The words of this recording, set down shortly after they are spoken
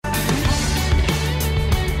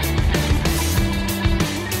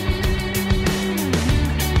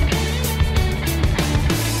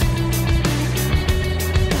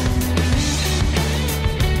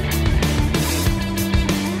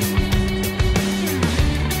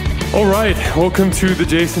All right, welcome to the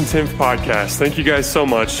Jason Timpf podcast. Thank you guys so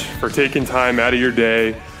much for taking time out of your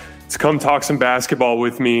day to come talk some basketball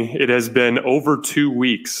with me. It has been over 2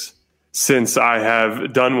 weeks since I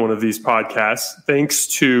have done one of these podcasts, thanks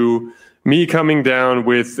to me coming down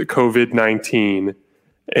with COVID-19.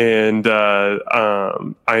 And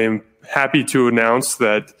I am happy to announce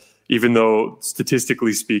that even though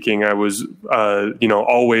statistically speaking, I was,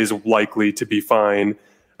 always likely to be fine,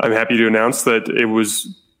 I'm happy to announce that it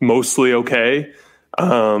was mostly okay.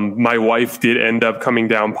 My wife did end up coming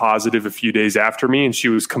down positive a few days after me, and she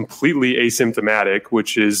was completely asymptomatic,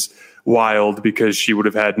 which is wild because she would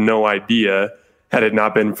have had no idea had it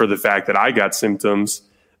not been for the fact that I got symptoms.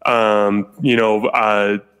 I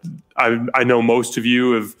know most of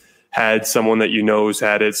you have had someone that you know has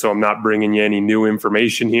had it, so I'm not bringing you any new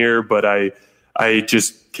information here, but I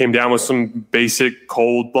just came down with some basic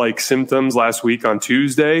cold-like symptoms last week on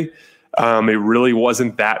Tuesday. It really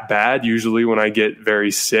wasn't that bad. Usually when I get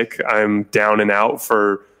very sick, I'm down and out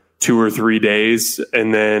for 2 or 3 days,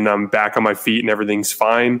 and then I'm back on my feet and everything's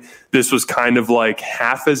fine. This was kind of like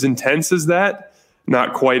half as intense as that,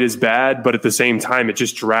 not quite as bad, but at the same time, it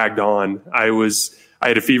just dragged on. I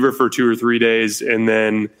had a fever for 2 or 3 days, and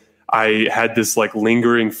then I had this like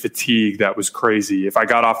lingering fatigue that was crazy. If I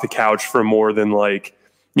got off the couch for more than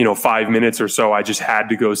 5 minutes or so, I just had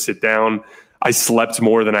to go sit down. I slept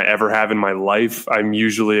more than I ever have in my life. I'm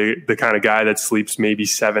usually the kind of guy that sleeps maybe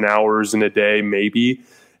 7 hours in a day, maybe.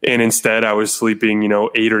 And instead I was sleeping,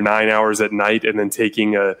 8 or 9 hours at night and then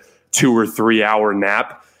taking a 2 or 3 hour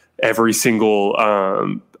nap every single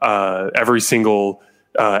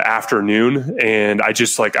afternoon. And I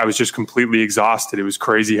was just completely exhausted. It was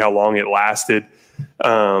crazy how long it lasted.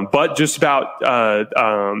 But just about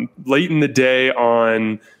late in the day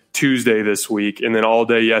on Tuesday this week, and then all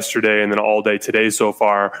day yesterday, and then all day today so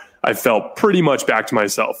far, I felt pretty much back to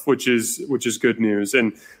myself, which is good news.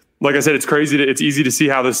 And like I said, it's easy to see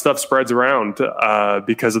how this stuff spreads around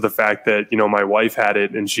because of the fact that, my wife had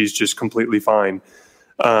it and she's just completely fine.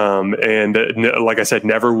 And like I said,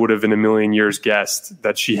 never would have in a million years guessed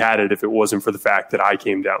that she had it if it wasn't for the fact that I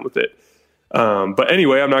came down with it. But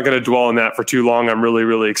anyway, I'm not going to dwell on that for too long. I'm really,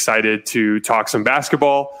 really excited to talk some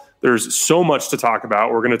basketball. There's so much to talk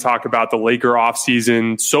about. We're going to talk about the Laker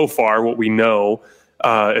offseason so far, what we know,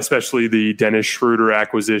 especially the Dennis Schroeder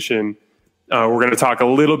acquisition. We're going to talk a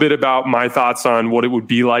little bit about my thoughts on what it would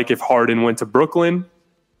be like if Harden went to Brooklyn.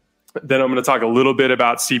 Then I'm going to talk a little bit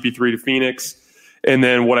about CP3 to Phoenix, and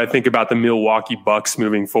then what I think about the Milwaukee Bucks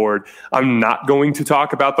moving forward. I'm not going to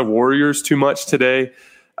talk about the Warriors too much today.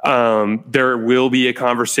 There will be a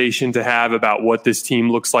conversation to have about what this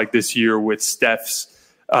team looks like this year with Steph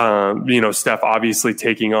obviously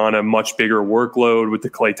taking on a much bigger workload with the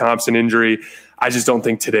Klay Thompson injury. I just don't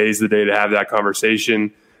think today's the day to have that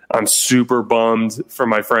conversation. I'm super bummed for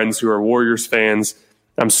my friends who are Warriors fans.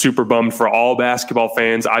 I'm super bummed for all basketball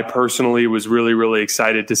fans. I personally was really, really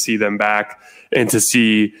excited to see them back and to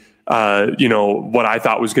see, what I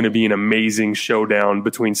thought was going to be an amazing showdown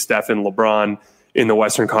between Steph and LeBron in the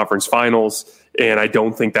Western Conference Finals. And I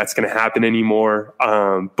don't think that's going to happen anymore.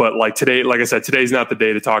 But today, like I said, today's not the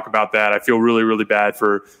day to talk about that. I feel really, really bad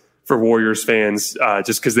for Warriors fans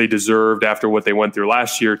just because they deserved, after what they went through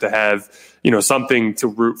last year, to have, something to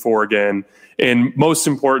root for again. And most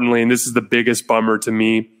importantly, and this is the biggest bummer to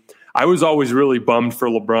me, I was always really bummed for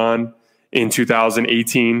LeBron in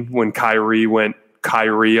 2018 when Kyrie went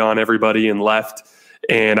Kyrie on everybody and left.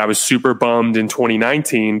 And I was super bummed in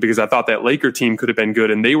 2019 because I thought that Laker team could have been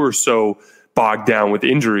good, and they were so bogged down with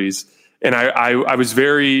injuries. And I was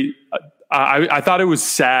very, I thought it was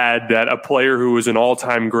sad that a player who was an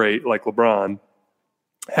all-time great like LeBron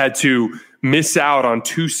had to miss out on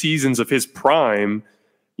 2 seasons of his prime,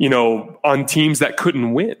 on teams that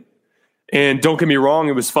couldn't win. And don't get me wrong,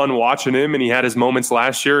 it was fun watching him, and he had his moments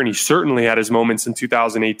last year, and he certainly had his moments in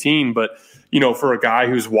 2018. But, for a guy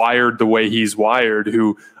who's wired the way he's wired,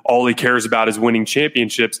 who all he cares about is winning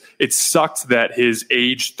championships, it sucked that his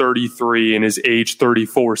age 33 and his age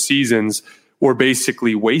 34 seasons were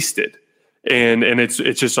basically wasted. And it's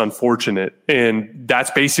just unfortunate. And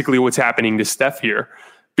that's basically what's happening to Steph here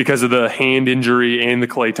because of the hand injury and the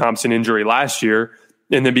Klay Thompson injury last year.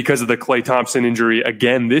 And then because of the Klay Thompson injury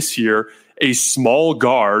again this year, a small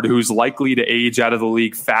guard who's likely to age out of the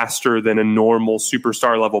league faster than a normal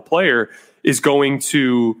superstar level player is going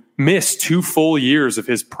to miss 2 full years of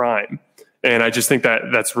his prime. And I just think that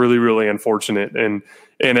that's really, really unfortunate. And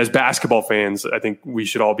as basketball fans, I think we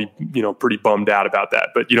should all be, pretty bummed out about that.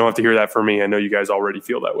 But you don't have to hear that from me. I know you guys already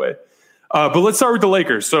feel that way. But let's start with the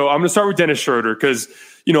Lakers. So I'm going to start with Dennis Schroeder because,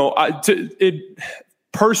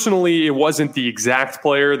 personally, it wasn't the exact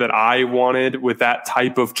player that I wanted with that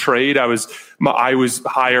type of trade. I was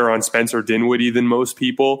higher on Spencer Dinwiddie than most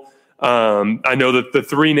people. I know that the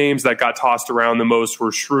three names that got tossed around the most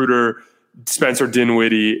were Schroeder, Spencer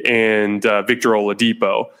Dinwiddie, and Victor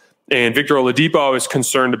Oladipo. And Victor Oladipo, I was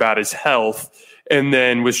concerned about his health. And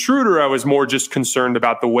then with Schroeder, I was more just concerned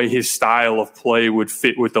about the way his style of play would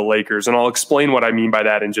fit with the Lakers. And I'll explain what I mean by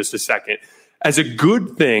that in just a second. As a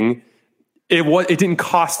good thing, it didn't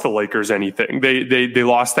cost the Lakers anything. They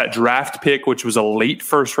lost that draft pick, which was a late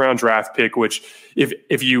first round draft pick, which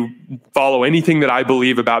if you follow anything that I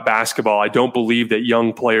believe about basketball, I don't believe that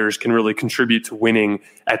young players can really contribute to winning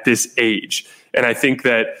at this age. And I think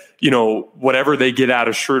that, whatever they get out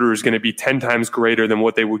of Schroeder is going to be 10 times greater than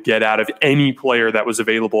what they would get out of any player that was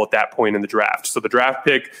available at that point in the draft. So the draft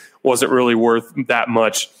pick wasn't really worth that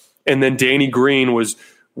much. And then Danny Green was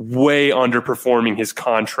way underperforming his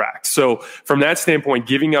contract. So from that standpoint,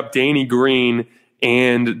 giving up Danny Green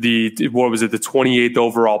and the 28th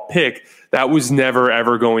overall pick, that was never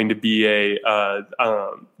ever going to be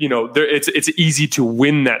it's easy to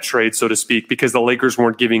win that trade, so to speak, because the Lakers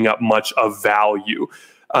weren't giving up much of value.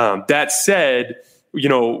 That said,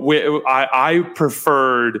 I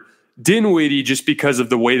preferred Dinwiddie just because of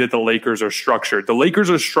the way that the Lakers are structured. The Lakers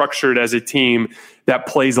are structured as a team that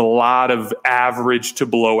plays a lot of average to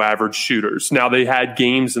below average shooters. Now, they had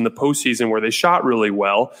games in the postseason where they shot really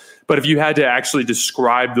well, but if you had to actually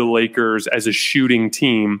describe the Lakers as a shooting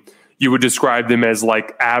team, you would describe them as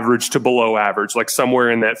like average to below average, like somewhere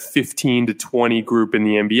in that 15 to 20 group in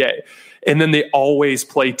the NBA. And then they always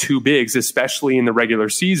play two bigs, especially in the regular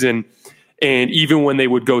season. And even when they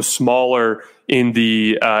would go smaller in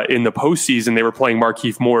the postseason, they were playing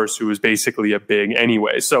Markieff Morris, who was basically a big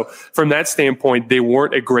anyway. So from that standpoint, they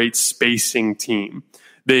weren't a great spacing team.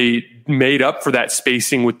 They made up for that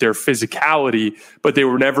spacing with their physicality, but they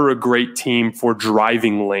were never a great team for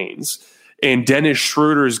driving lanes. And Dennis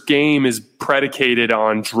Schroeder's game is predicated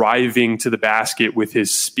on driving to the basket with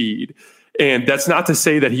his speed. And that's not to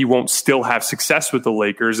say that he won't still have success with the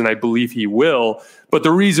Lakers, and I believe he will. But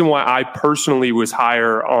the reason why I personally was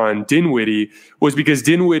higher on Dinwiddie was because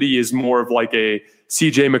Dinwiddie is more of like a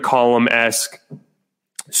CJ McCollum-esque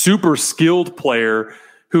super skilled player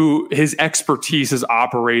who his expertise is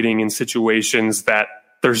operating in situations that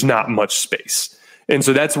there's not much space. And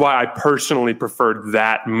so that's why I personally preferred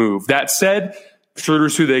that move. That said,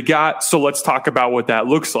 Schroeder's who they got, so let's talk about what that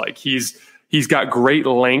looks like. He's got great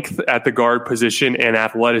length at the guard position and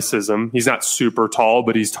athleticism. He's not super tall,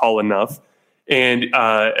 but he's tall enough. And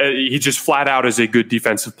he just flat out is a good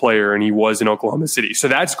defensive player, and he was in Oklahoma City. So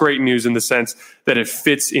that's great news in the sense that it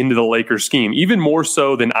fits into the Lakers scheme, even more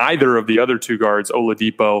so than either of the other two guards,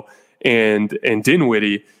 Oladipo and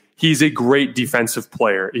Dinwiddie. He's a great defensive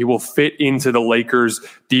player. He will fit into the Lakers'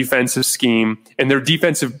 defensive scheme and their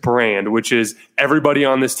defensive brand, which is everybody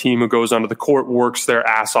on this team who goes onto the court works their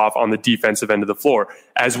ass off on the defensive end of the floor.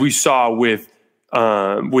 As we saw with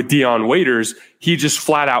Dion Waiters, he just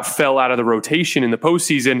flat out fell out of the rotation in the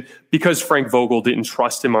postseason because Frank Vogel didn't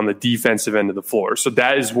trust him on the defensive end of the floor. So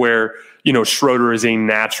that is where, Schroeder is a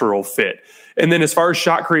natural fit. And then as far as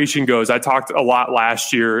shot creation goes, I talked a lot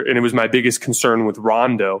last year, and it was my biggest concern with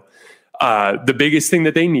Rondo. The biggest thing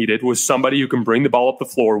that they needed was somebody who can bring the ball up the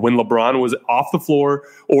floor when LeBron was off the floor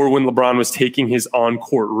or when LeBron was taking his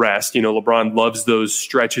on-court rest. LeBron loves those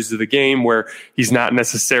stretches of the game where he's not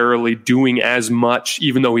necessarily doing as much,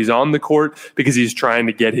 even though he's on the court, because he's trying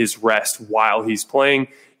to get his rest while he's playing.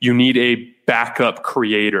 You need a backup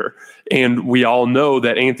creator. And we all know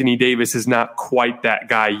that Anthony Davis is not quite that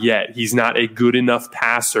guy yet. He's not a good enough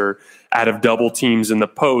passer out of double teams in the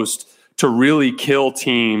post to really kill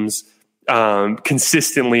teams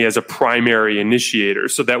consistently as a primary initiator,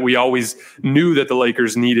 so that we always knew that the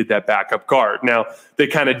Lakers needed that backup guard. Now, they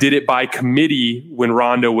kind of did it by committee when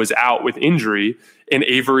Rondo was out with injury, and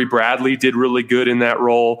Avery Bradley did really good in that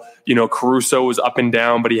role. Caruso was up and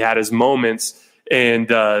down, but he had his moments. And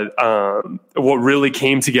what really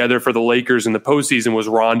came together for the Lakers in the postseason was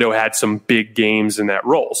Rondo had some big games in that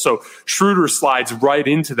role. So Schroeder slides right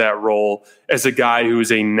into that role as a guy who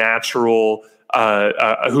is a natural,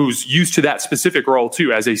 who's used to that specific role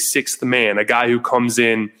too, as a sixth man, a guy who comes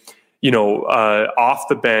in, off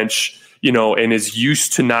the bench, and is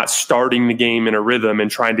used to not starting the game in a rhythm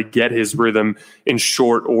and trying to get his rhythm in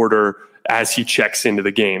short order as he checks into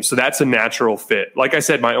the game. So that's a natural fit. Like I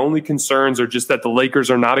said, my only concerns are just that the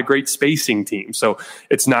Lakers are not a great spacing team. So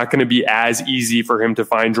it's not going to be as easy for him to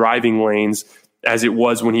find driving lanes as it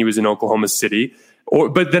was when he was in Oklahoma City.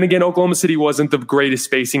 But then again, Oklahoma City wasn't the greatest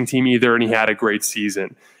spacing team either, and he had a great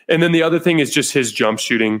season. And then the other thing is just his jump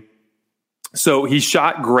shooting. So he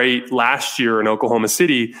shot great last year in Oklahoma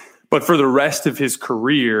City, but for the rest of his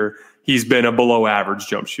career, he's been a below average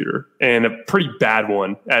jump shooter and a pretty bad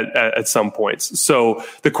one at some points. So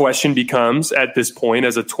the question becomes at this point,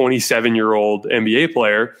 as a 27-year-old NBA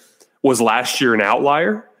player, was last year an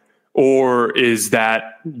outlier, or is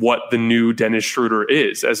that what the new Dennis Schroeder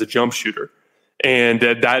is as a jump shooter? And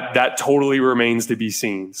that totally remains to be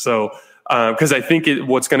seen. So, because I think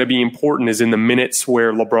what's going to be important is in the minutes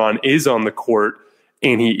where LeBron is on the court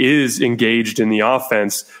and he is engaged in the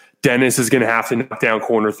offense, Dennis is going to have to knock down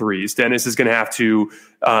corner threes. Dennis is going to have to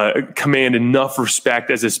command enough respect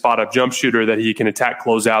as a spot-up jump shooter that he can attack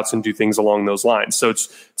closeouts and do things along those lines. So it's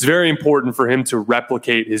very important for him to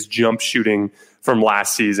replicate his jump shooting from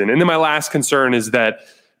last season. And then my last concern is that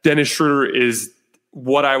Dennis Schroeder is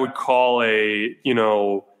what I would call he's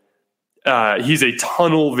a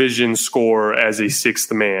tunnel vision scorer as a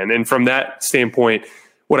sixth man. And from that standpoint,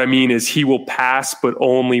 what I mean is he will pass, but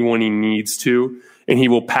only when he needs to. And he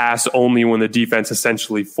will pass only when the defense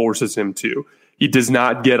essentially forces him to. He does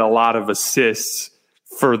not get a lot of assists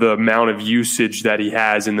for the amount of usage that he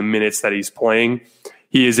has in the minutes that he's playing.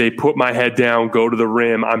 He is a put my head down, go to the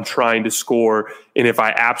rim, I'm trying to score, and if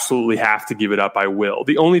I absolutely have to give it up, I will.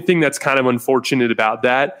 The only thing that's kind of unfortunate about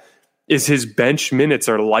that is his bench minutes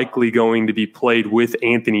are likely going to be played with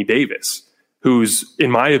Anthony Davis, who's,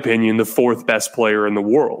 in my opinion, the fourth best player in the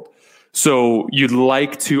world. So you'd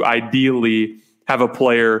like to ideally have a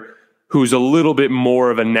player who's a little bit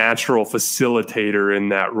more of a natural facilitator in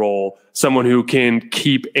that role, someone who can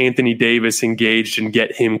keep Anthony Davis engaged and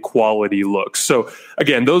get him quality looks. So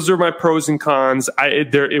again, those are my pros and cons.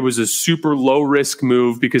 It was a super low risk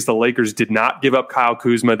move because the Lakers did not give up Kyle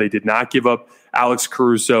Kuzma. They did not give up Alex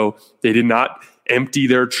Caruso. They did not empty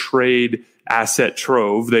their trade asset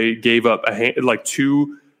trove. They gave up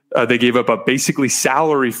they gave up a basically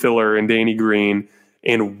salary filler in Danny Green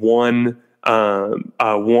and one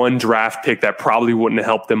draft pick that probably wouldn't have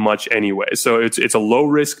helped them much anyway. So it's a low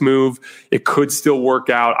risk move. It could still work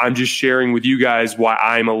out. I'm just sharing with you guys why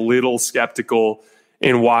I'm a little skeptical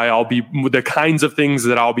and why I'll be the kinds of things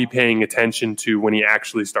that I'll be paying attention to when he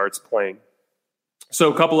actually starts playing.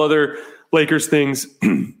 So a couple other Lakers things.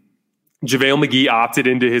 JaVale McGee opted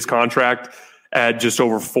into his contract at just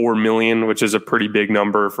over $4 million, which is a pretty big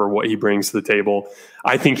number for what he brings to the table.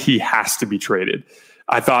 I think he has to be traded.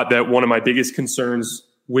 I thought that one of my biggest concerns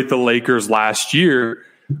with the Lakers last year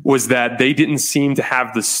was that they didn't seem to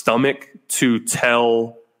have the stomach to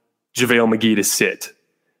tell JaVale McGee to sit.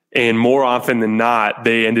 And more often than not,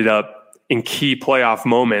 they ended up in key playoff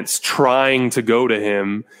moments trying to go to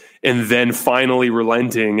him and then finally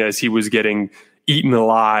relenting as he was getting eaten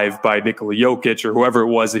alive by Nikola Jokic or whoever it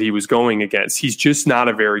was that he was going against. He's just not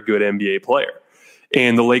a very good NBA player.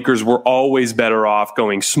 And the Lakers were always better off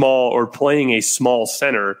going small or playing a small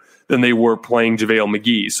center than they were playing JaVale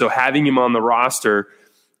McGee. So having him on the roster,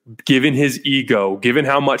 given his ego, given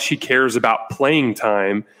how much he cares about playing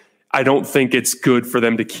time, I don't think it's good for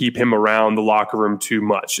them to keep him around the locker room too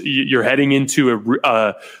much. You're heading into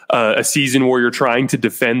a season where you're trying to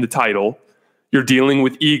defend the title. You're dealing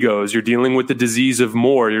with egos. You're dealing with the disease of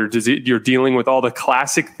more. You're dealing with all the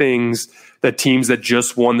classic things that teams that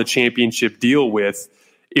just won the championship deal with.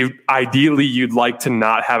 Ideally, you'd like to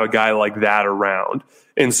not have a guy like that around.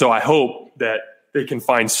 And so I hope that they can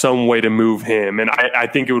find some way to move him. And I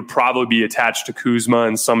think it would probably be attached to Kuzma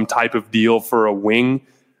in some type of deal for a wing.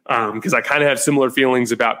 Because I kind of have similar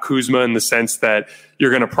feelings about Kuzma in the sense that you're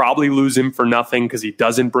going to probably lose him for nothing because he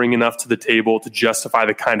doesn't bring enough to the table to justify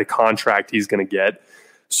the kind of contract he's going to get.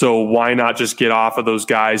 So why not just get off of those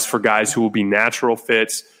guys for guys who will be natural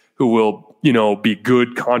fits, who will, be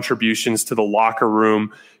good contributions to the locker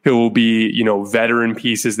room, who will be, veteran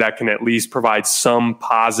pieces that can at least provide some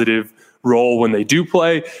positive role when they do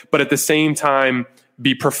play, but at the same time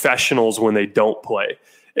be professionals when they don't play.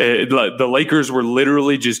 The Lakers were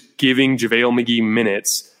literally just giving JaVale McGee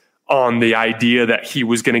minutes on the idea that he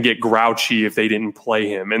was going to get grouchy if they didn't play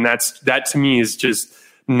him. And that to me is just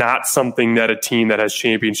not something that a team that has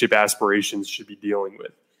championship aspirations should be dealing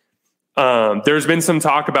with. There's been some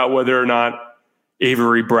talk about whether or not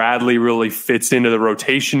Avery Bradley really fits into the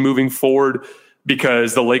rotation moving forward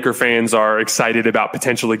because the Laker fans are excited about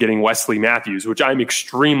potentially getting Wesley Matthews, which I'm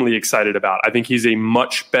extremely excited about. I think he's a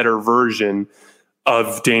much better version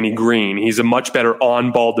of Danny Green. He's a much better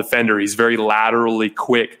on-ball defender. He's very laterally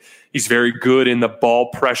quick. He's very good in the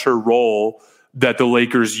ball pressure role that the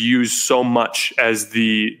Lakers use so much as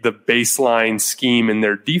the baseline scheme in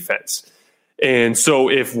their defense. And so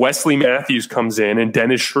if Wesley Matthews comes in and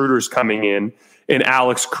Dennis Schroeder's coming in and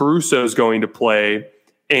Alex Caruso is going to play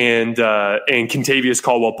and Kentavious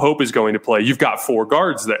Caldwell-Pope is going to play, you've got 4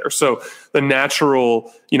 guards there. So the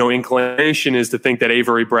natural, inclination is to think that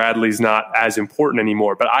Avery Bradley's not as important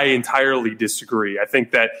anymore. But I entirely disagree. I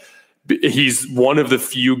think that he's one of the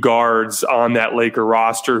few guards on that Laker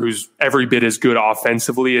roster who's every bit as good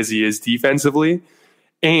offensively as he is defensively.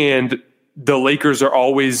 And the Lakers are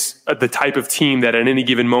always the type of team that at any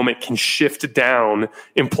given moment can shift down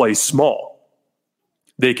and play small.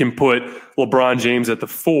 They can put LeBron James at the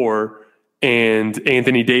 4 and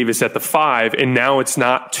Anthony Davis at the 5, and now it's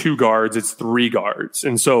not 2 guards, it's 3 guards.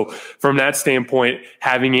 And so from that standpoint,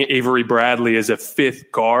 having Avery Bradley as a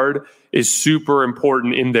 5th guard is super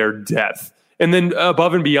important in their depth. And then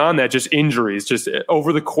above and beyond that, just injuries. Just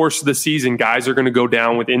over the course of the season, guys are going to go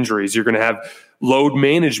down with injuries. You're going to have load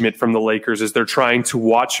management from the Lakers as they're trying to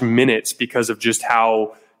watch minutes because of just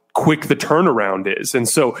how quick the turnaround is. And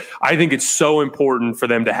so I think it's so important for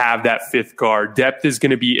them to have that 5th guard. Depth is going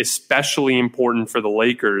to be especially important for the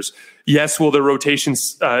Lakers. Yes, will their rotation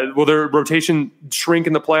shrink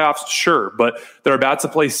in the playoffs? Sure, but they're about to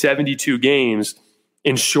play 72 games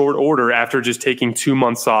in short order after just taking 2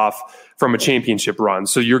 months off from a championship run.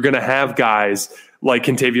 So you're going to have guys like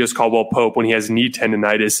Kentavious Caldwell-Pope, when he has knee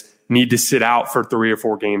tendonitis, need to sit out for 3 or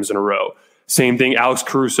 4 games in a row. Same thing, Alex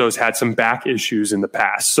Caruso's had some back issues in the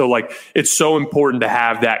past. So it's so important to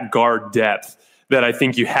have that guard depth that I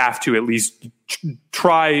think you have to at least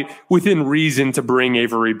try within reason to bring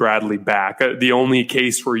Avery Bradley back. The only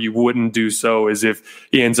case where you wouldn't do so is if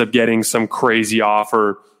he ends up getting some crazy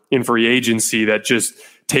offer in free agency that just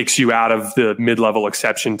takes you out of the mid-level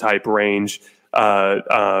exception type range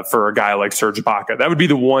for a guy like Serge Ibaka. That would be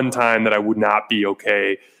the one time that I would not be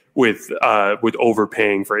okay with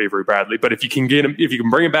overpaying for Avery Bradley. But if you can get him, if you can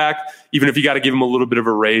bring him back, even if you got to give him a little bit of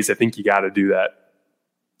a raise, I think you got to do that.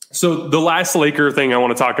 So the last Laker thing I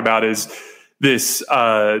want to talk about is this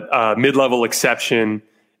mid-level exception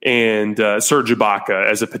and Serge Ibaka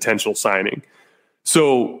as a potential signing.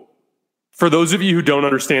 So for those of you who don't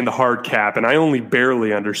understand the hard cap, and I only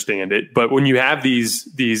barely understand it, but when you have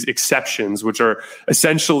these exceptions, which are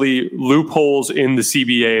essentially loopholes in the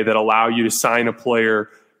CBA that allow you to sign a player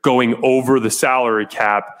going over the salary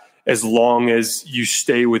cap as long as you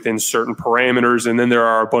stay within certain parameters. And then there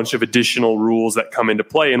are a bunch of additional rules that come into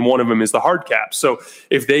play. And one of them is the hard cap. So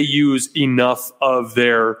if they use enough of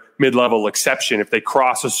their mid-level exception, if they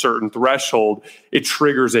cross a certain threshold, it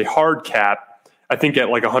triggers a hard cap, I think at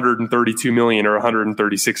like 132 million or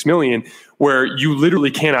 136 million, where you literally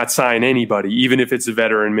cannot sign anybody, even if it's a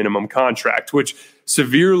veteran minimum contract, which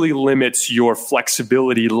severely limits your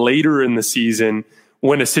flexibility later in the season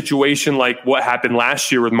when a situation like what happened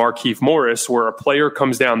last year with Markieff Morris, where a player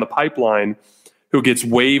comes down the pipeline who gets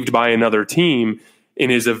waived by another team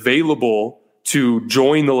and is available to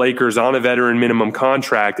join the Lakers on a veteran minimum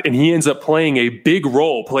contract, and he ends up playing a big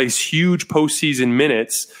role, plays huge postseason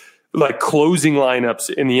minutes, like closing lineups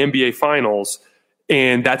in the NBA Finals,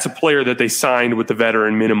 and that's a player that they signed with the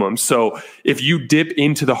veteran minimum. So if you dip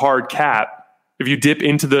into the hard cap, if you dip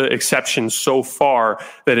into the exception so far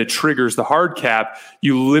that it triggers the hard cap,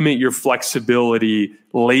 you limit your flexibility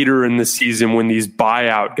later in the season when these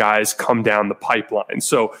buyout guys come down the pipeline.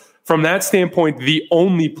 So from that standpoint, the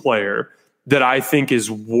only player that I think is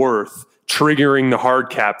worth triggering the hard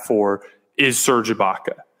cap for is Serge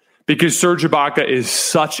Ibaka. Because Serge Ibaka is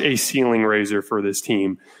such a ceiling raiser for this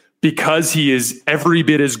team, because he is every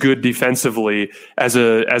bit as good defensively as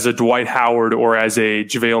a Dwight Howard or as a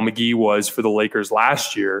JaVale McGee was for the Lakers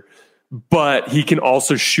last year. But he can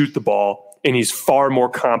also shoot the ball, and he's far more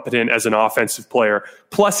competent as an offensive player.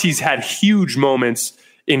 Plus, he's had huge moments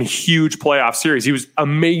in huge playoff series. He was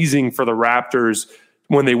amazing for the Raptors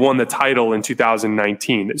when they won the title in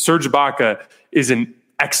 2019. Serge Ibaka is an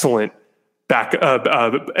excellent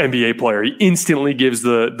NBA player. He instantly gives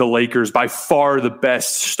the Lakers by far the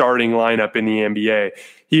best starting lineup in the NBA.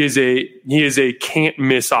 He is a can't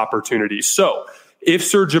miss opportunity. So if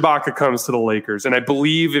Serge Ibaka comes to the Lakers, and I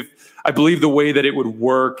believe the way that it would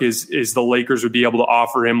work is the Lakers would be able to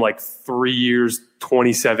offer him like 3 years,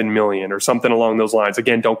 27 million or something along those lines.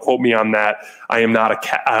 Again, don't quote me on that. I am not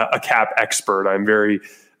a cap expert. I'm very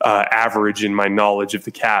average in my knowledge of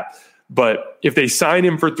the cap. But if they sign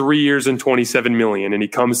him for 3 years and 27 million and he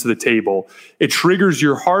comes to the table, it triggers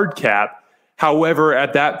your hard cap. However,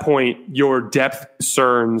 at that point, your depth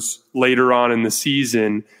concerns later on in the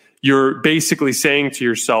season, you're basically saying to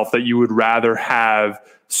yourself that you would rather have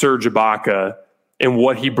Serge Ibaka and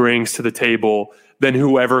what he brings to the table than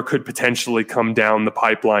whoever could potentially come down the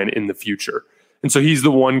pipeline in the future. And so he's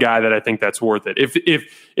the one guy that I think that's worth it.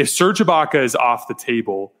 If Serge Ibaka is off the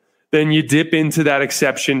table, then you dip into that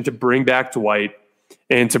exception to bring back Dwight,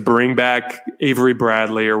 and to bring back Avery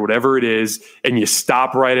Bradley or whatever it is, and you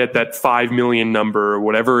stop right at that 5 million number or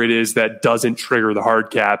whatever it is that doesn't trigger the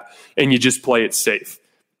hard cap, and you just play it safe.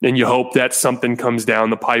 And you hope that something comes down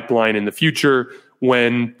the pipeline in the future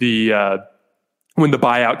when the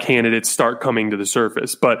buyout candidates start coming to the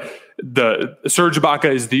surface. But the Serge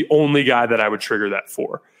Ibaka is the only guy that I would trigger that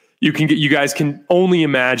for. You guys can only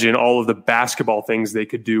imagine all of the basketball things they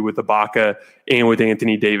could do with Ibaka and with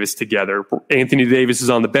Anthony Davis together. Anthony Davis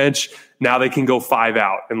is on the bench. Now they can go 5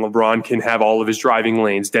 out, and LeBron can have all of his driving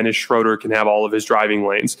lanes. Dennis Schroeder can have all of his driving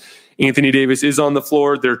lanes. Anthony Davis is on the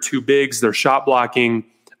floor. They're two bigs. They're shot blocking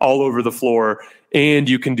all over the floor. And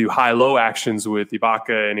you can do high-low actions with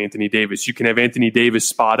Ibaka and Anthony Davis. You can have Anthony Davis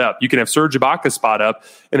spot up. You can have Serge Ibaka spot up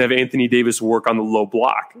and have Anthony Davis work on the low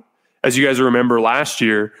block. As you guys remember last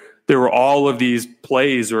year, there were all of these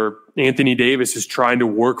plays where Anthony Davis is trying to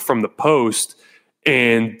work from the post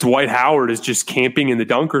and Dwight Howard is just camping in the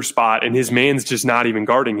dunker spot and his man's just not even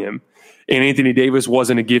guarding him. And Anthony Davis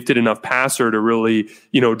wasn't a gifted enough passer to really,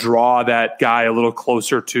 draw that guy a little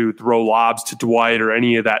closer to throw lobs to Dwight or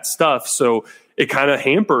any of that stuff. So it kind of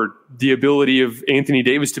hampered the ability of Anthony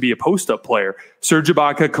Davis to be a post-up player. Serge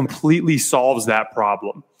Ibaka completely solves that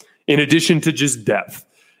problem, in addition to just depth.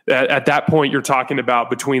 At that point, you're talking about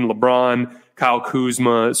between LeBron, Kyle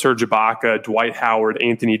Kuzma, Serge Ibaka, Dwight Howard,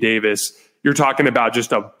 Anthony Davis, you're talking about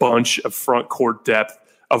just a bunch of front court depth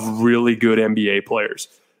of really good NBA players.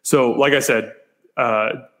 So, like I said,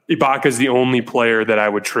 Ibaka is the only player that I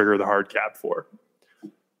would trigger the hard cap for.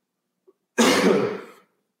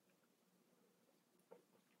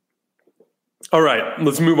 All right,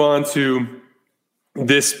 let's move on to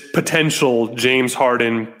this potential James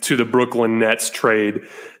Harden to the Brooklyn Nets trade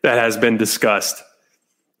that has been discussed.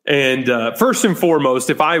 And first and foremost,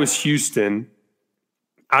 if I was Houston,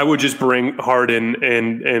 I would just bring Harden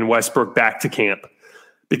and Westbrook back to camp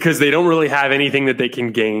because they don't really have anything that they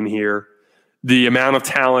can gain here. The amount of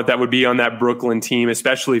talent that would be on that Brooklyn team,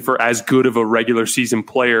 especially for as good of a regular season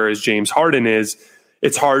player as James Harden is,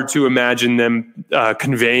 it's hard to imagine them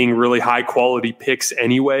conveying really high quality picks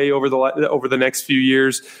anyway over the next few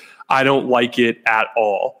years. I don't like it at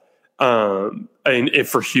all, and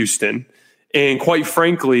for Houston. And quite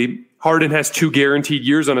frankly, Harden has 2 guaranteed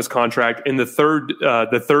years on his contract, and the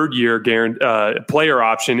third year player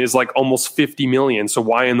option is like almost $50 million. So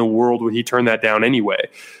why in the world would he turn that down anyway?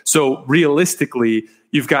 So realistically,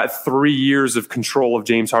 you've got 3 years of control of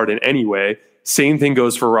James Harden anyway. Same thing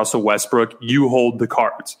goes for Russell Westbrook. You hold the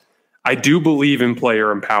cards. I do believe in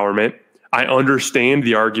player empowerment. I understand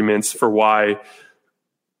the arguments for why.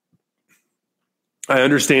 The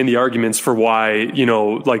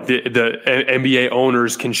NBA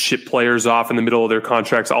owners can ship players off in the middle of their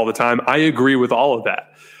contracts all the time. I agree with all of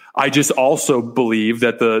that. I just also believe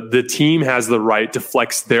that the team has the right to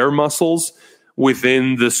flex their muscles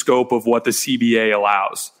within the scope of what the CBA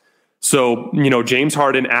allows. So, James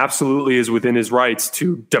Harden absolutely is within his rights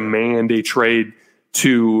to demand a trade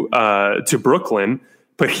to Brooklyn,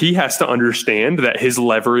 but he has to understand that his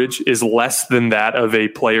leverage is less than that of a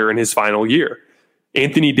player in his final year.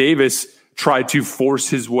 Anthony Davis tried to force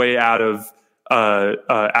his way out of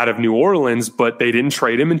New Orleans, but they didn't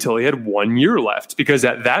trade him until he had 1 year left, because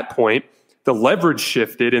at that point, the leverage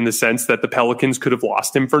shifted in the sense that the Pelicans could have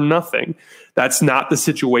lost him for nothing. That's not the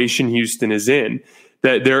situation Houston is in.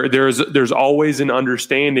 That there's always an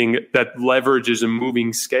understanding that leverage is a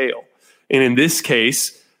moving scale. And in this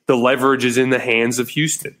case, the leverage is in the hands of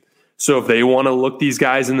Houston. So if they want to look these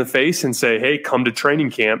guys in the face and say, hey, come to training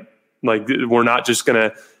camp, like we're not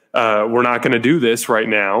going to do this right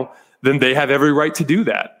now, then they have every right to do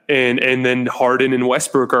that. And then Harden and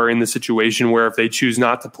Westbrook are in the situation where if they choose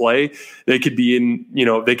not to play, they could be in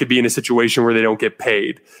a situation where they don't get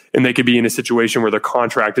paid, and they could be in a situation where their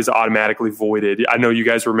contract is automatically voided. I know you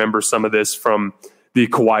guys remember some of this from the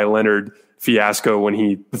Kawhi Leonard fiasco when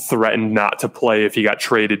he threatened not to play if he got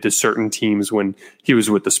traded to certain teams when he was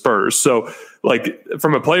with the Spurs. So like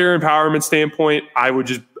from a player empowerment standpoint,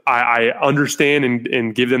 I understand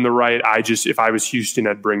and give them the right. If I was Houston,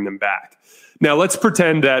 I'd bring them back. Now let's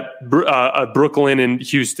pretend that Brooklyn and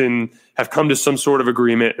Houston have come to some sort of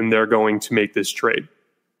agreement and they're going to make this trade.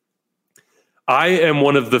 I am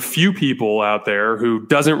one of the few people out there who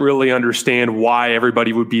doesn't really understand why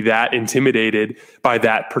everybody would be that intimidated by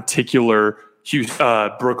that particular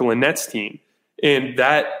Brooklyn Nets team. And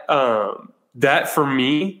that for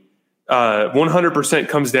me, 100%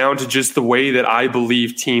 comes down to just the way that I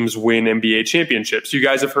believe teams win NBA championships. You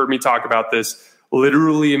guys have heard me talk about this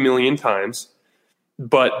literally a million times,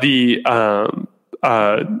 but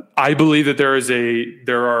I believe that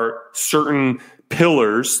there are certain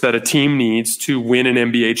pillars that a team needs to win an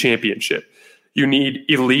NBA championship. You need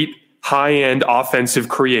elite, high-end offensive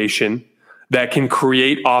creation that can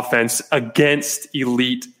create offense against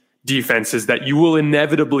elite defenses that you will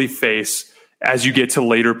inevitably face as you get to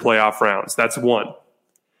later playoff rounds. That's one.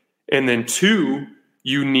 And then two,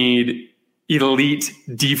 you need elite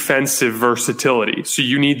defensive versatility. So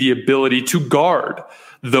you need the ability to guard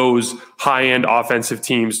those high-end offensive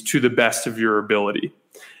teams to the best of your ability.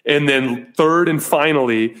 And then third and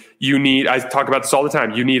finally, you need, I talk about this all the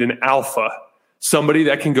time, you need an alpha, somebody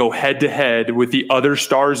that can go head-to-head with the other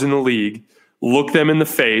stars in the league, look them in the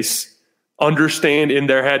face, understand in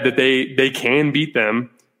their head that they can beat them,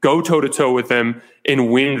 go toe-to-toe with them,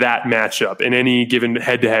 and win that matchup in any given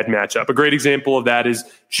head-to-head matchup. A great example of that is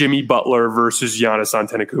Jimmy Butler versus Giannis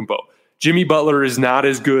Antetokounmpo. Jimmy Butler is not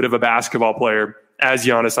as good of a basketball player as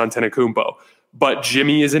Giannis Antetokounmpo, but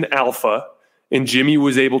Jimmy is an alpha, and Jimmy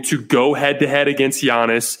was able to go head-to-head against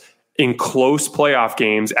Giannis in close playoff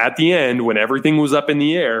games at the end when everything was up in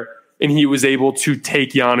the air, and he was able to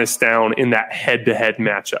take Giannis down in that head-to-head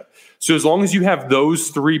matchup. So as long as you have those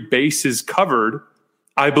three bases covered,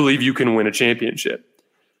 I believe you can win a championship.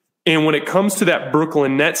 And when it comes to that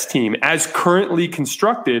Brooklyn Nets team, as currently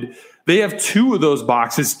constructed, they have two of those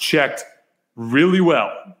boxes checked really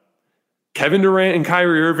well. Kevin Durant and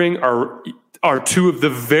Kyrie Irving are two of the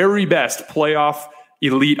very best playoff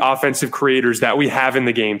elite offensive creators that we have in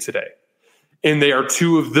the game today. And they are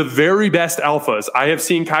two of the very best alphas. I have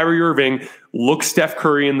seen Kyrie Irving look Steph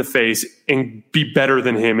Curry in the face and be better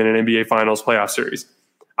than him in an NBA Finals playoff series.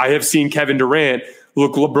 I have seen Kevin Durant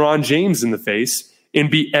look LeBron James in the face and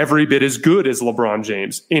be every bit as good as LeBron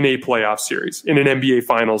James in a playoff series, in an NBA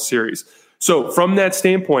Finals series. So from that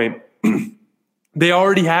standpoint, they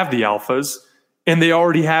already have the alphas and they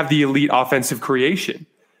already have the elite offensive creation.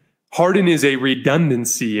 Harden is a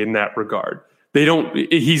redundancy in that regard.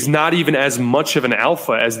 He's not even as much of an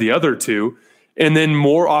alpha as the other two. And then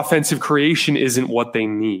more offensive creation isn't what they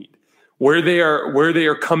need. Where they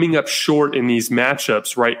are coming up short in these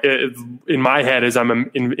matchups, right? In my head, as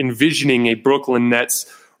I'm envisioning a Brooklyn Nets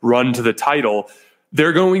run to the title,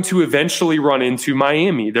 they're going to eventually run into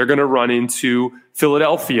Miami. They're going to run into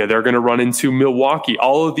Philadelphia. They're going to run into Milwaukee.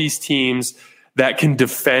 All of these teams that can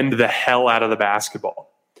defend the hell out of the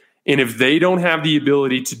basketball. And if they don't have the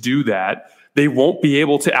ability to do that, they won't be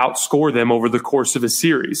able to outscore them over the course of a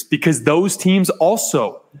series because those teams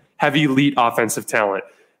also have elite offensive talent.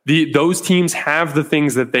 Those teams have the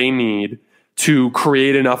things that they need to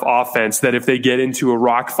create enough offense that if they get into a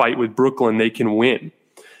rock fight with Brooklyn, they can win.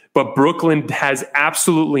 But Brooklyn has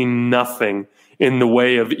absolutely nothing in the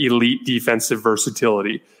way of elite defensive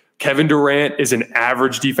versatility. Kevin Durant is an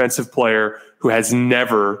average defensive player who has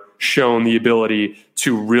never shown the ability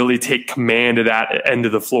to really take command of that end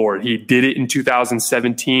of the floor. He did it in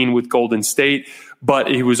 2017 with Golden State, but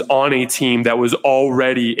he was on a team that was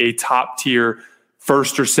already a top tier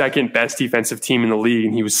first or second best defensive team in the league,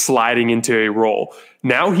 and he was sliding into a role.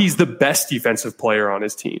 Now he's the best defensive player on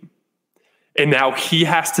his team. And now he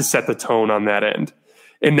has to set the tone on that end.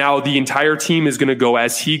 And now the entire team is going to go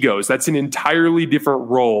as he goes. That's an entirely different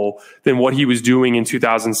role than what he was doing in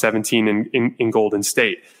 2017 in Golden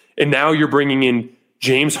State. And now you're bringing in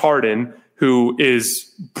James Harden, who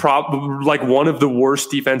is probably like one of the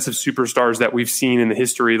worst defensive superstars that we've seen in the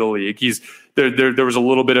history of the league. There was a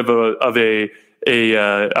little bit of a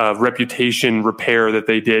reputation repair that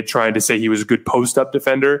they did trying to say he was a good post-up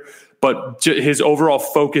defender, but his overall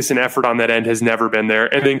focus and effort on that end has never been there.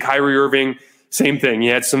 And then Kyrie Irving, same thing. He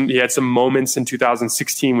had some moments in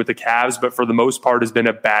 2016 with the Cavs, but for the most part has been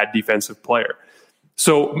a bad defensive player.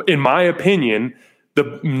 So in my opinion,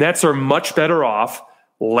 the Nets are much better off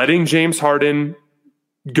letting James Harden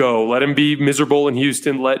go, let him be miserable in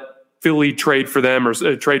Houston, let Philly trade for him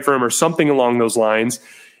or something along those lines,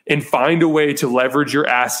 and find a way to leverage your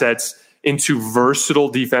assets into versatile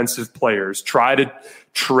defensive players. Try to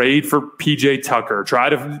trade for PJ Tucker. Try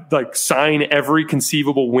to sign every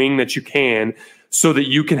conceivable wing that you can so that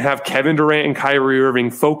you can have Kevin Durant and Kyrie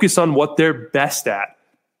Irving focus on what they're best at,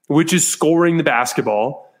 which is scoring the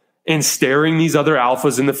basketball and staring these other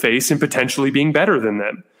alphas in the face and potentially being better than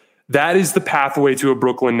them. That is the pathway to a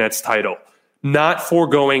Brooklyn Nets title, not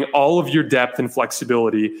foregoing all of your depth and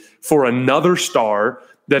flexibility for another star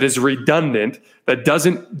that is redundant, that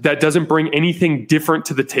doesn't bring anything different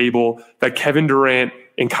to the table that Kevin Durant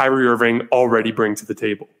and Kyrie Irving already bring to the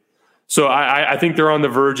table. So I think they're on the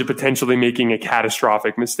verge of potentially making a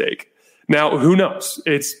catastrophic mistake. Now, who knows?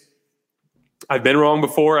 I've been wrong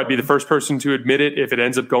before. I'd be the first person to admit it if it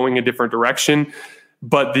ends up going a different direction.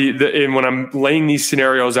 But and when I'm laying these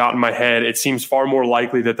scenarios out in my head, it seems far more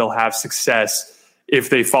likely that they'll have success if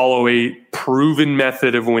they follow a proven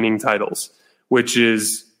method of winning titles, which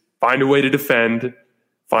is find a way to defend,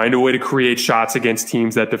 find a way to create shots against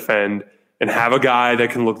teams that defend, and have a guy that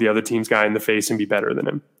can look the other team's guy in the face and be better than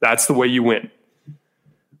him. That's the way you win.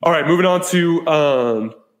 All right, moving on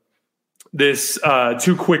to this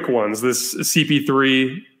two quick ones, this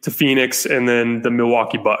CP3 to Phoenix and then the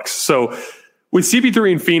Milwaukee Bucks. So with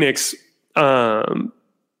CP3 and Phoenix,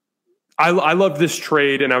 I love this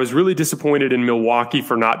trade, and I was really disappointed in Milwaukee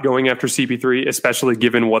for not going after CP3, especially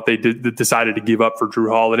given what they decided to give up for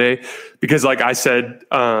Jrue Holiday. Because like I said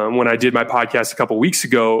when I did my podcast a couple weeks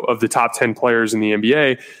ago of the top 10 players in the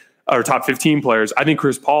NBA, or top 15 players, I think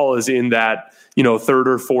Chris Paul is in that third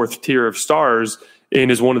or fourth tier of stars and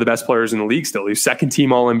is one of the best players in the league still. He's second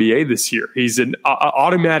team All-NBA this year. He's an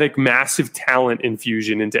automatic massive talent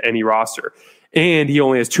infusion into any roster. And he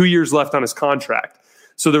only has 2 years left on his contract.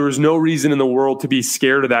 So there was no reason in the world to be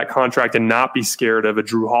scared of that contract and not be scared of a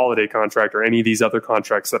Jrue Holiday contract or any of these other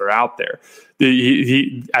contracts that are out there.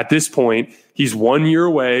 At this point, he's 1 year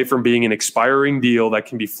away from being an expiring deal that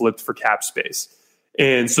can be flipped for cap space.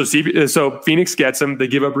 And so Phoenix gets him. They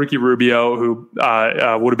give up Ricky Rubio, who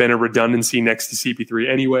would have been a redundancy next to CP3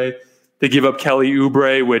 anyway. They give up Kelly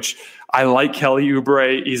Oubre, which I like Kelly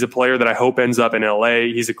Oubre. He's a player that I hope ends up in LA.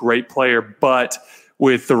 He's a great player, but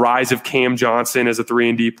with the rise of Cam Johnson as a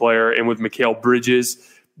 3-and-D player and with Mikal Bridges,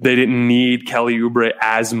 they didn't need Kelly Oubre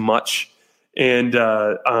as much. And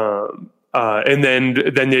then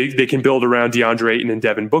they can build around DeAndre Ayton and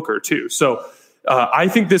Devin Booker too. So I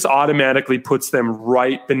think this automatically puts them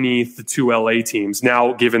right beneath the two LA teams.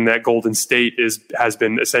 Now, given that Golden State has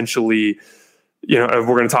been essentially, we're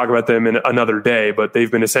going to talk about them in another day, but they've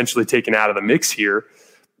been essentially taken out of the mix here.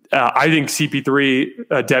 I think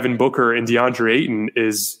CP3, Devin Booker, and DeAndre Ayton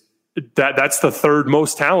that's the third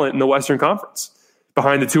most talent in the Western Conference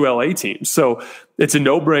behind the two LA teams. So it's a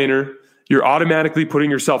no-brainer. You're automatically putting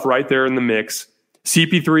yourself right there in the mix.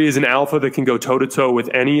 CP3 is an alpha that can go toe-to-toe with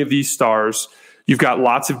any of these stars. You've got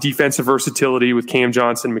lots of defensive versatility with Cam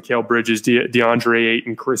Johnson, Mikal Bridges, DeAndre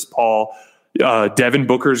Ayton, Chris Paul. Devin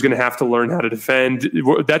Booker is going to have to learn how to defend.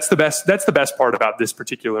 That's the best part about this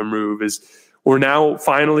particular move is we're now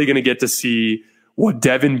finally going to get to see what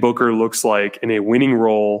Devin Booker looks like in a winning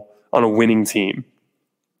role on a winning team.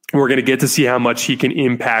 We're going to get to see how much he can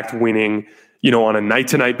impact winning, on a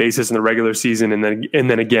night-to-night basis in the regular season and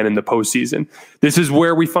then again in the postseason. This is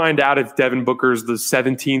where we find out if Devin Booker is the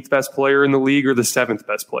 17th best player in the league or the 7th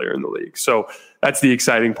best player in the league. So that's the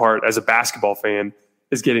exciting part as a basketball fan,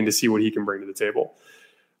 is getting to see what he can bring to the table.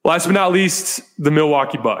 Last but not least, the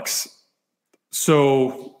Milwaukee Bucks.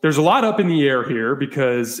 So there's a lot up in the air here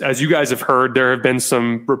because, as you guys have heard, there have been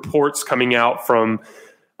some reports coming out from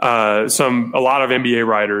a lot of NBA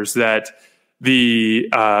writers that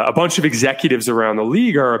a bunch of executives around the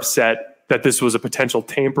league are upset that this was a potential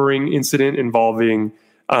tampering incident involving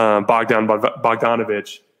Bogdan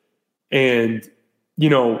Bogdanovic. And,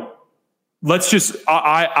 I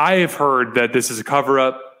have heard that this is a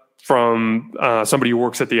cover-up from somebody who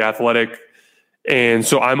works at The Athletic. And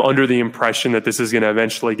so I'm under the impression that this is going to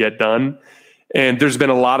eventually get done. And there's been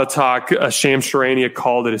a lot of talk. Shams Charania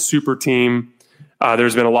called it a super team.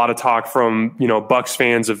 There's been a lot of talk from, Bucks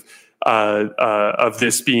fans of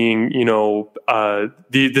this being,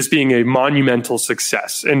 this being a monumental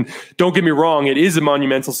success. And don't get me wrong, it is a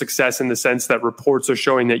monumental success in the sense that reports are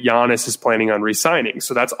showing that Giannis is planning on re-signing.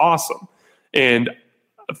 So that's awesome. And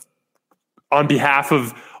on behalf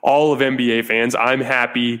of all of NBA fans, I'm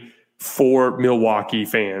happy for Milwaukee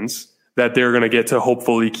fans that they're going to get to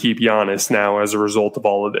hopefully keep Giannis now as a result of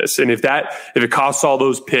all of this. And if it costs all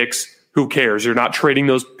those picks, who cares? You're not trading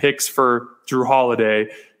those picks for Jrue Holiday.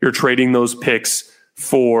 You're trading those picks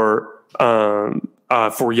for Giannis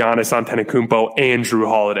Antetokounmpo and Jrue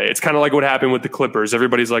Holiday. It's kind of like what happened with the Clippers.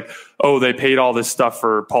 Everybody's like, oh, they paid all this stuff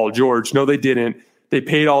for Paul George. No, they didn't. They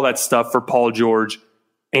paid all that stuff for Paul George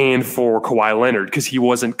and for Kawhi Leonard because he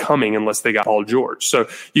wasn't coming unless they got Paul George. So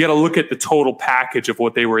you got to look at the total package of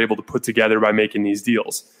what they were able to put together by making these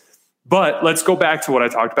deals. But let's go back to what I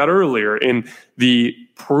talked about earlier in the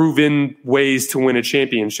proven ways to win a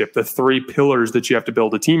championship, the three pillars that you have to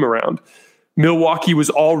build a team around. Milwaukee was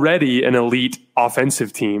already an elite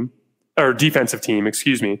defensive team. They were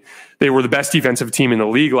the best defensive team in the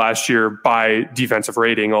league last year by defensive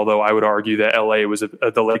rating, although I would argue that LA was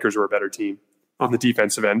the Lakers were a better team on the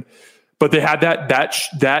defensive end. But they had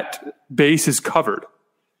that base is covered.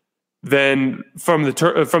 Then from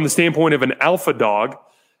the standpoint of an alpha dog,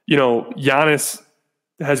 Giannis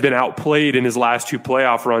has been outplayed in his last two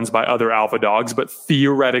playoff runs by other alpha dogs, but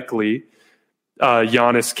theoretically,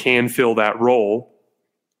 Giannis can fill that role.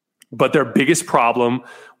 But their biggest problem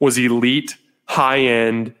was elite,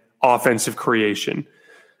 high-end offensive creation.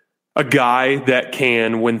 A guy that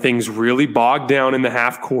can, when things really bog down in the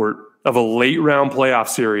half court of a late round playoff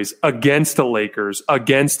series against the Lakers,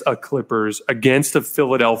 against a Clippers, against a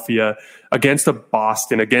Philadelphia, against a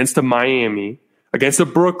Boston, against a Miami, against a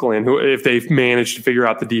Brooklyn, who, if they've managed to figure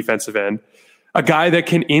out the defensive end, a guy that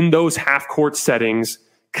can, in those half court settings,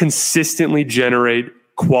 consistently generate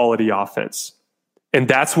quality offense. And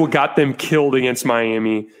that's what got them killed against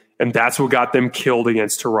Miami, and that's what got them killed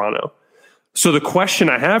against Toronto. So the question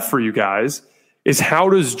I have for you guys is, how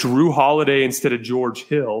does Drew Holiday instead of George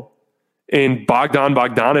Hill and Bogdan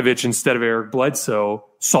Bogdanović instead of Eric Bledsoe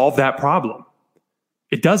solve that problem?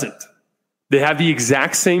 It doesn't. They have the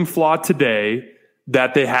exact same flaw today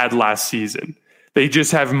that they had last season. They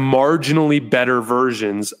just have marginally better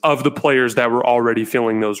versions of the players that were already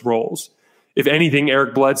filling those roles. If anything,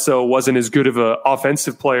 Eric Bledsoe wasn't as good of an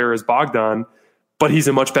offensive player as Bogdan, but he's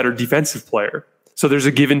a much better defensive player. So there's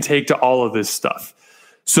a give and take to all of this stuff.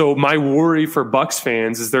 So my worry for Bucks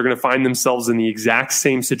fans is they're going to find themselves in the exact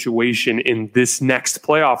same situation in this next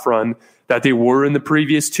playoff run that they were in the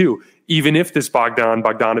previous two, even if this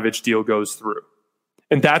Bogdanović deal goes through.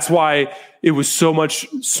 And that's why it was so much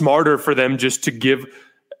smarter for them just to give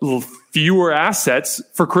fewer assets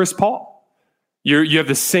for Chris Paul. You have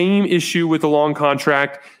the same issue with the long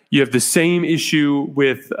contract. You have the same issue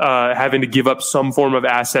with having to give up some form of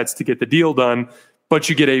assets to get the deal done, but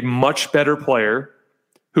you get a much better player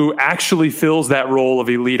who actually fills that role of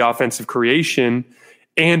elite offensive creation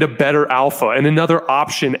and a better alpha and another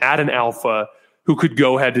option at an alpha who could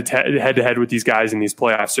go head to head with these guys in these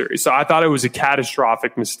playoff series. So I thought it was a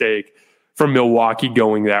catastrophic mistake from Milwaukee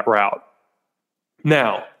going that route.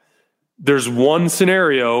 Now, there's one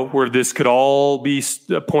scenario where this could all be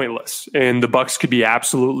pointless and the Bucks could be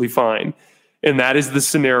absolutely fine. And that is the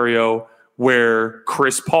scenario where where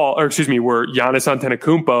Giannis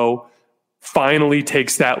Antetokounmpo finally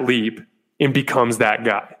takes that leap and becomes that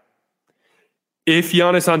guy. If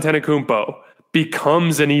Giannis Antetokounmpo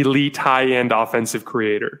becomes an elite high-end offensive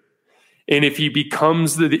creator, and if he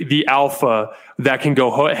becomes the alpha that can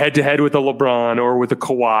go head-to-head with a LeBron or with a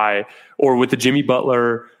Kawhi or with the Jimmy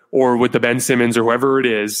Butler or with the Ben Simmons or whoever it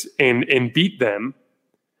is and beat them,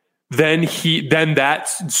 then that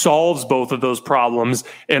solves both of those problems,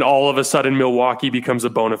 and all of a sudden Milwaukee becomes a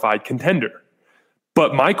bona fide contender.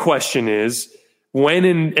 But my question is, when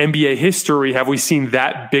in NBA history have we seen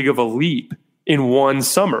that big of a leap in one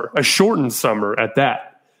summer, a shortened summer at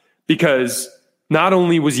that? Because not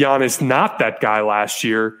only was Giannis not that guy last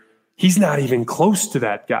year, he's not even close to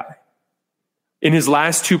that guy. In his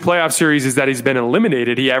last two playoff series that he's been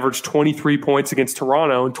eliminated, he averaged 23 points against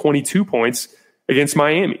Toronto and 22 points against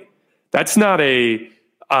Miami. That's not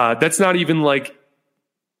even like,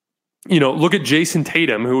 look at Jason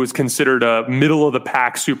Tatum, who was considered a middle of the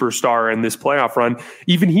pack superstar in this playoff run.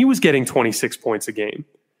 Even he was getting 26 points a game.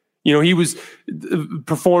 He was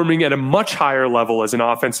performing at a much higher level as an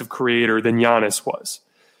offensive creator than Giannis was.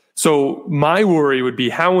 So my worry would be,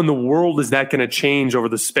 how in the world is that going to change over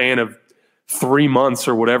the span of 3 months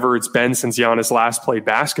or whatever it's been since Giannis last played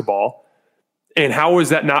basketball? And how is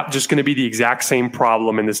that not just going to be the exact same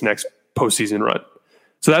problem in this next postseason run?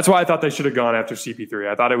 So that's why I thought they should have gone after CP3.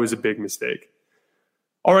 I thought it was a big mistake.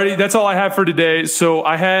 Alrighty, that's all I have for today. So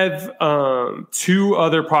I have 2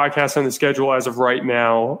 other podcasts on the schedule as of right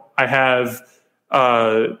now. I have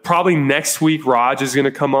probably next week, Raj is going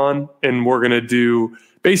to come on, and we're going to do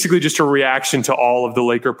basically just a reaction to all of the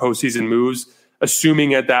Laker postseason moves,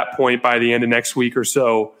 assuming at that point by the end of next week or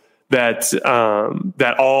so that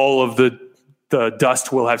that all of the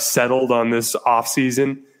dust will have settled on this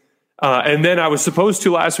offseason. And then I was supposed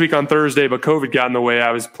to last week on Thursday, but COVID got in the way.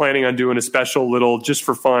 I was planning on doing a special little, just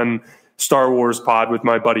for fun, Star Wars pod with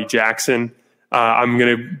my buddy Jackson. I'm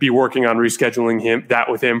going to be working on rescheduling that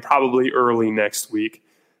with him probably early next week.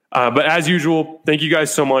 But as usual, thank you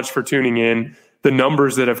guys so much for tuning in. The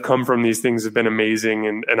numbers that have come from these things have been amazing.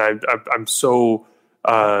 And I'm so,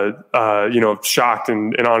 shocked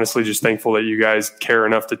and honestly just thankful that you guys care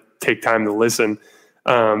enough to take time to listen.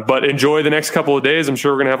 But enjoy the next couple of days. I'm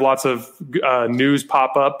sure we're going to have lots of news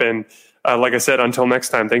pop up. And like I said, until next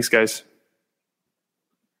time, thanks, guys.